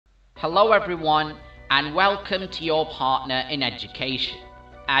Hello everyone, and welcome to your partner in education,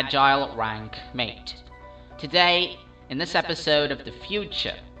 Agile Rank Mate. Today, in this episode of The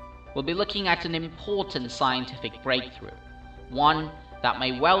Future, we'll be looking at an important scientific breakthrough, one that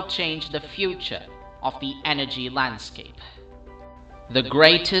may well change the future of the energy landscape. The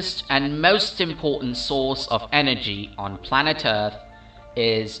greatest and most important source of energy on planet Earth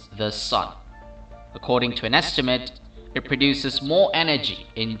is the Sun. According to an estimate, it produces more energy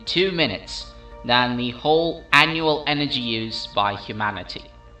in 2 minutes than the whole annual energy use by humanity.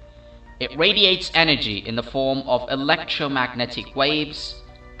 It radiates energy in the form of electromagnetic waves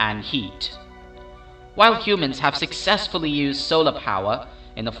and heat. While humans have successfully used solar power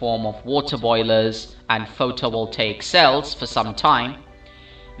in the form of water boilers and photovoltaic cells for some time,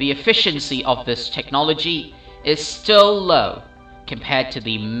 the efficiency of this technology is still low compared to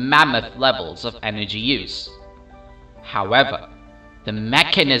the mammoth levels of energy use. However, the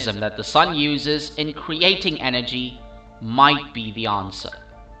mechanism that the Sun uses in creating energy might be the answer.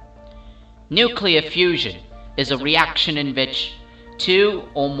 Nuclear fusion is a reaction in which two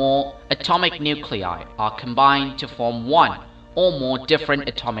or more atomic nuclei are combined to form one or more different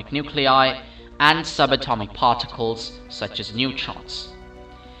atomic nuclei and subatomic particles such as neutrons.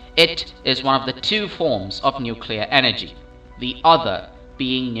 It is one of the two forms of nuclear energy, the other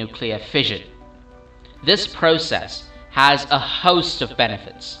being nuclear fission. This process has a host of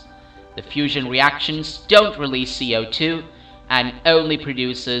benefits. The fusion reactions don't release CO2 and only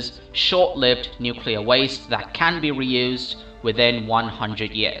produces short-lived nuclear waste that can be reused within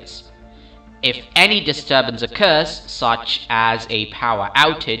 100 years. If any disturbance occurs, such as a power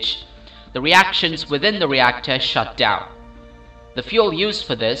outage, the reactions within the reactor shut down. The fuel used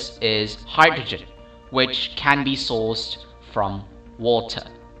for this is hydrogen, which can be sourced from water.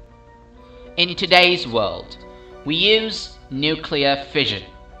 In today's world, we use nuclear fission,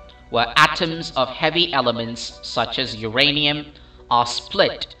 where atoms of heavy elements such as uranium are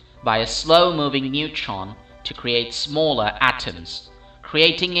split by a slow-moving neutron to create smaller atoms,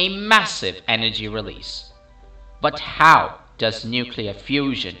 creating a massive energy release. But how does nuclear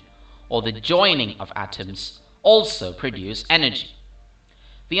fusion, or the joining of atoms, also produce energy?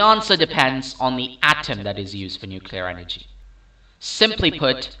 The answer depends on the atom that is used for nuclear energy. Simply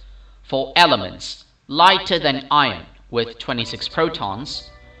put, for elements lighter than iron with 26 protons,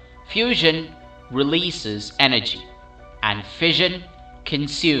 fusion releases energy and fission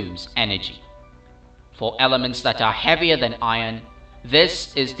consumes energy. For elements that are heavier than iron,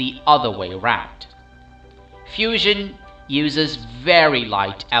 this is the other way around. Fusion uses very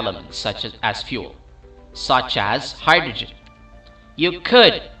light elements such as fuel, such as hydrogen. You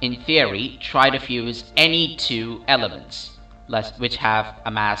could, in theory, try to fuse any two elements which have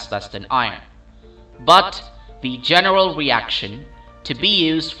a mass less than iron. But the general reaction to be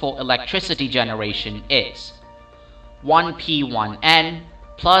used for electricity generation is 1p1n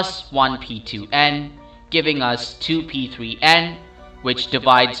plus 1p2n, giving us 2p3n, which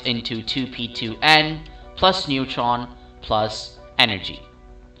divides into 2p2n plus neutron plus energy,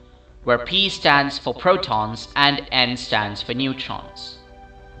 where p stands for protons and n stands for neutrons.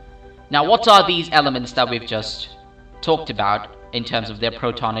 Now, what are these elements that we've just talked about in terms of their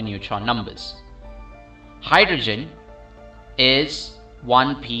proton and neutron numbers? Hydrogen is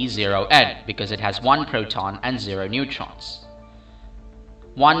 1p0n because it has 1 proton and 0 neutrons.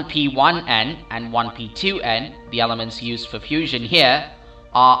 1p1n and 1p2n, the elements used for fusion here,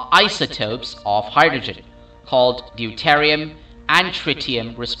 are isotopes of hydrogen, called deuterium and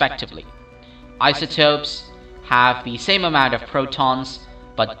tritium respectively. Isotopes have the same amount of protons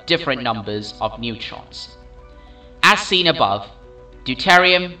but different numbers of neutrons. As seen above,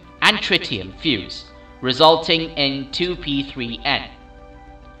 deuterium and tritium fuse, resulting in 2p3n,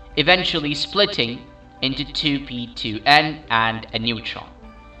 eventually splitting into 2p2n and a neutron.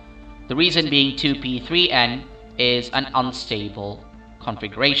 The reason being 2p3n is an unstable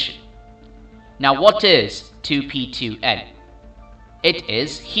configuration. Now, what is 2p2n? It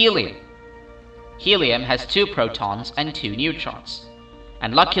is helium. Helium has 2 protons and 2 neutrons,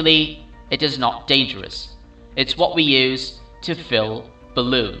 and luckily it is not dangerous. It's what we use to fill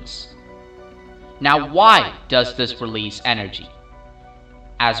balloons. Now, why does this release energy?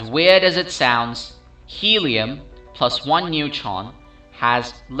 As weird as it sounds, helium plus 1 neutron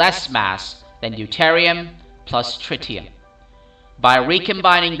has less mass than deuterium plus tritium. By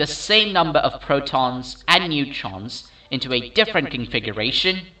recombining the same number of protons and neutrons into a different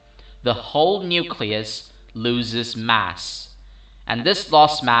configuration, the whole nucleus loses mass, and this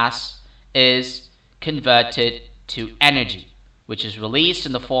lost mass is converted to energy, which is released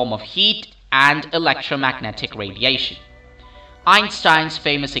in the form of heat and electromagnetic radiation. Einstein's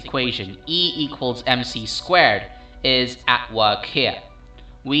famous equation E equals mc squared is at work here.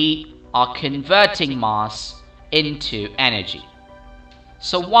 We are converting mass into energy.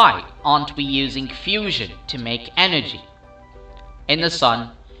 So why aren't we using fusion to make energy? In the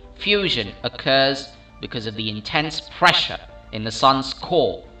Sun, fusion occurs because of the intense pressure in the Sun's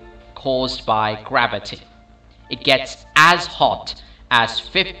core caused by gravity. It gets as hot as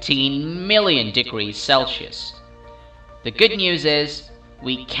 15 million degrees Celsius. The good news is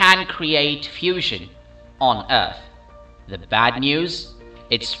we can create fusion on Earth. The bad news,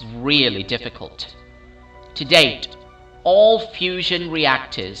 it's really difficult. To date, all fusion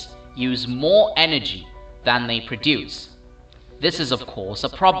reactors use more energy than they produce. This is of course a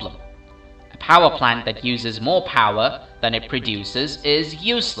problem. A power plant that uses more power than it produces is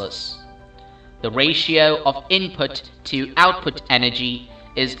useless. The ratio of input to output energy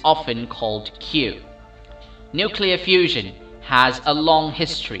is often called Q. Nuclear fusion has a long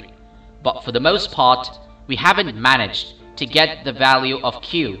history, but for the most part, we haven't managed to get the value of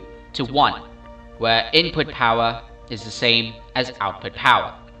Q to 1, where input power is the same as output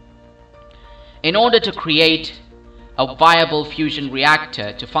power. In order to create a viable fusion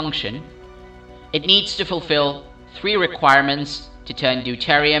reactor to function, it needs to fulfill 3 requirements to turn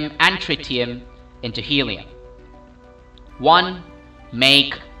deuterium and tritium into helium. 1.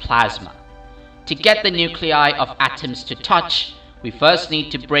 Make plasma. To get the nuclei of atoms to touch, we first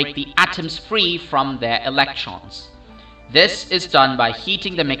need to break the atoms free from their electrons. This is done by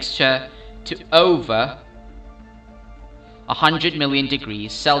heating the mixture to over 100 million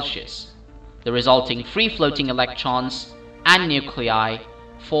degrees Celsius. The resulting free-floating electrons and nuclei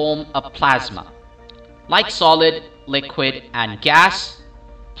form a plasma. Like solid, liquid, and gas,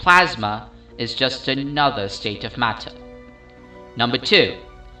 plasma is just another state of matter. Number 2.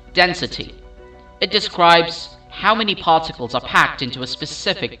 Density. It describes how many particles are packed into a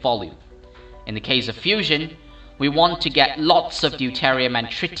specific volume. In the case of fusion, we want to get lots of deuterium and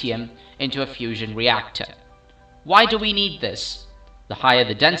tritium into a fusion reactor. Why do we need this? The higher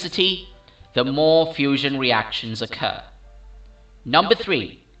the density, the more fusion reactions occur. Number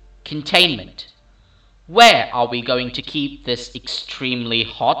 3. Containment. Where are we going to keep this extremely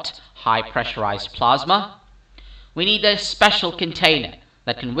hot, high-pressurized plasma? We need a special container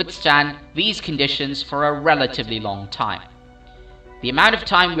that can withstand these conditions for a relatively long time. The amount of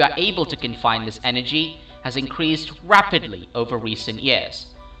time we are able to confine this energy has increased rapidly over recent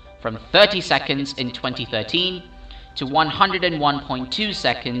years, from 30 seconds in 2013 to 101.2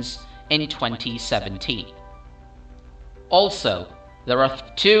 seconds in 2017. Also, there are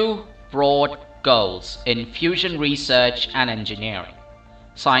 2 broad goals in fusion research and engineering: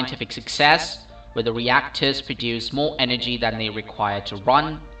 scientific success, where the reactors produce more energy than they require to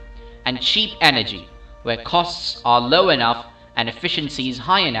run, and cheap energy, where costs are low enough and efficiencies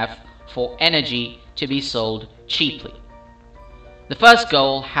high enough for energy to be sold cheaply. The first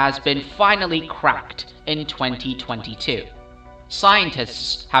goal has been finally cracked in 2022.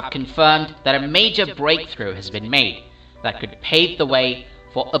 Scientists have confirmed that a major breakthrough has been made that could pave the way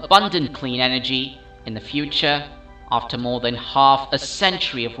for abundant clean energy in the future after more than half a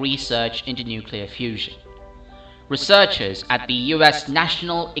century of research into nuclear fusion. Researchers at the US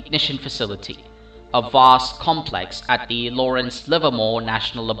National Ignition Facility, a vast complex at the Lawrence Livermore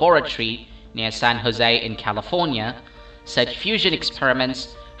National Laboratory near San Jose in California, said fusion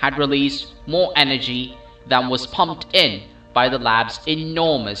experiments had released more energy than was pumped in by the lab's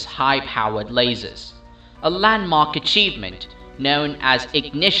enormous high-powered lasers, a landmark achievement known as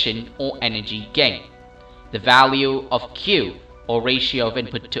ignition or energy gain. The value of Q, or ratio of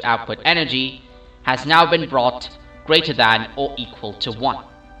input to output energy, has now been brought greater than or equal to 1.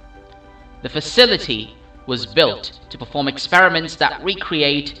 The facility was built to perform experiments that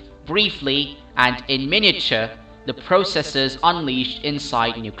recreate briefly and in miniature the processes unleashed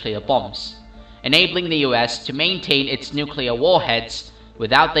inside nuclear bombs, enabling the US to maintain its nuclear warheads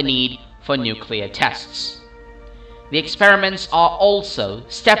without the need for nuclear tests. The experiments are also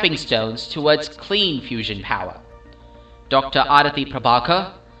stepping stones towards clean fusion power. Dr. Aditi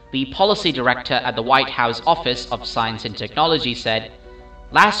Prabhakar, the policy director at the White House Office of Science and Technology, said,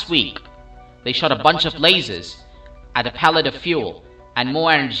 "Last week, they shot a bunch of lasers at a pellet of fuel, and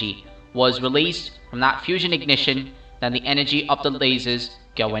more energy was released from that fusion ignition than the energy of the lasers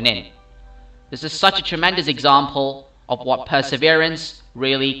going in." This is such a tremendous example of what perseverance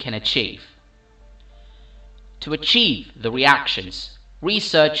really can achieve. To achieve the reactions,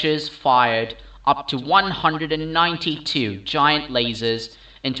 researchers fired up to 192 giant lasers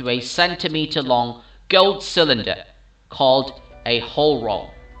into a centimeter-long gold cylinder called a hole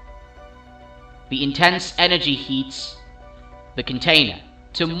roll. The intense energy heats the container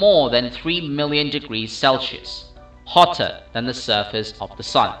to more than 3 million degrees Celsius, hotter than the surface of the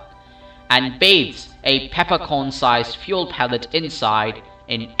sun, and bathes a peppercorn-sized fuel pellet inside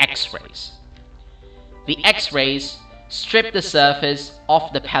in X-rays. The X-rays strip the surface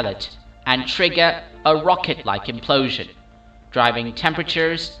of the pellet and trigger a rocket-like implosion, driving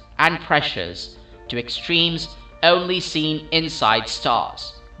temperatures and pressures to extremes only seen inside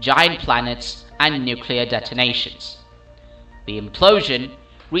stars, giant planets, and nuclear detonations. The implosion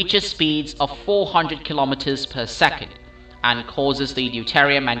reaches speeds of 400 kilometers per second and causes the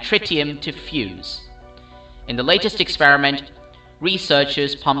deuterium and tritium to fuse. In the latest experiment,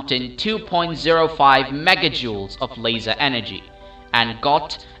 researchers pumped in 2.05 megajoules of laser energy and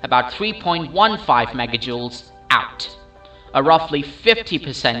got about 3.15 megajoules out, a roughly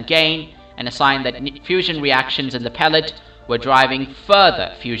 50% gain, and a sign that fusion reactions in the pellet were driving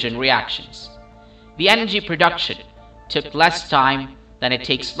further fusion reactions. The energy production took less time than it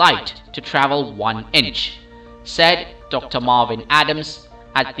takes light to travel 1 inch, said Dr. Marvin Adams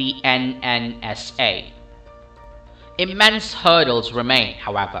at the NNSA. Immense hurdles remain,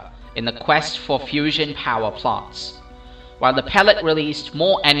 however, in the quest for fusion power plants. While the pellet released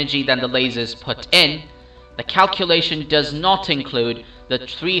more energy than the lasers put in, the calculation does not include the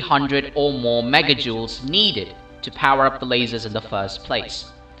 300 or more megajoules needed to power up the lasers in the first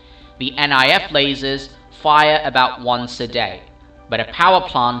place. The NIF lasers fire about once a day, but a power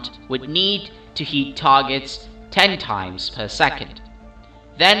plant would need to heat targets 10 times per second.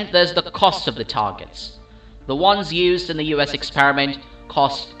 Then there's the cost of the targets. The ones used in the US experiment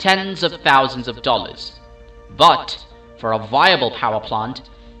cost tens of thousands of dollars, but for a viable power plant,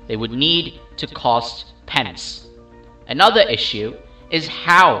 they would need to cost pence. Another issue is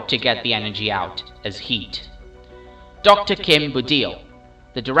how to get the energy out as heat. Dr. Kim Budil,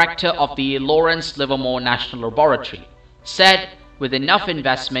 the director of the Lawrence Livermore National Laboratory, said with enough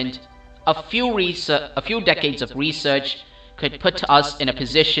investment, a few decades of research could put us in a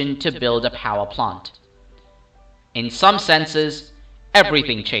position to build a power plant. In some senses,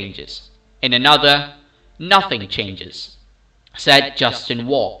 everything changes. In another, nothing changes, said Justin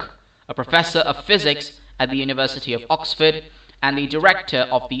Walk, a professor of physics at the University of Oxford and the director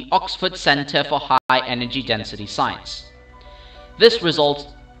of the Oxford Centre for High Energy Density Science. This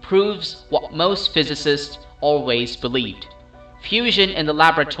result proves what most physicists always believed. Fusion in the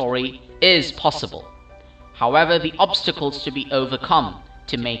laboratory is possible. However, the obstacles to be overcome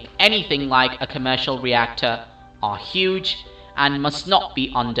to make anything like a commercial reactor are huge and must not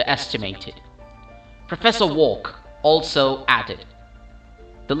be underestimated. Professor Walk also added,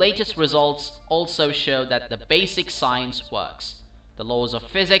 "The latest results also show that the basic science works. The laws of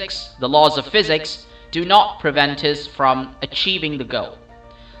physics do not prevent us from achieving the goal.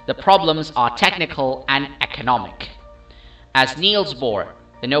 The problems are technical and economic." As Niels Bohr,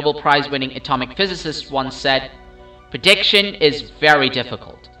 the Nobel Prize-winning atomic physicist, once said, "Prediction is very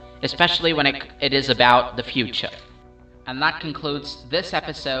difficult, especially when it is about the future." And that concludes this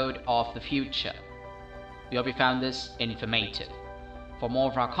episode of The Future. We hope you found this informative. For more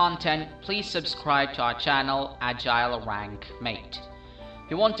of our content, please subscribe to our channel, Agile Rank Mate.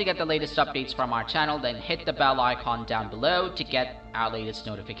 If you want to get the latest updates from our channel, then hit the bell icon down below to get our latest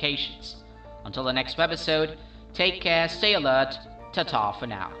notifications. Until the next episode, take care, stay alert, ta-ta for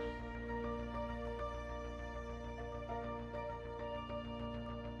now.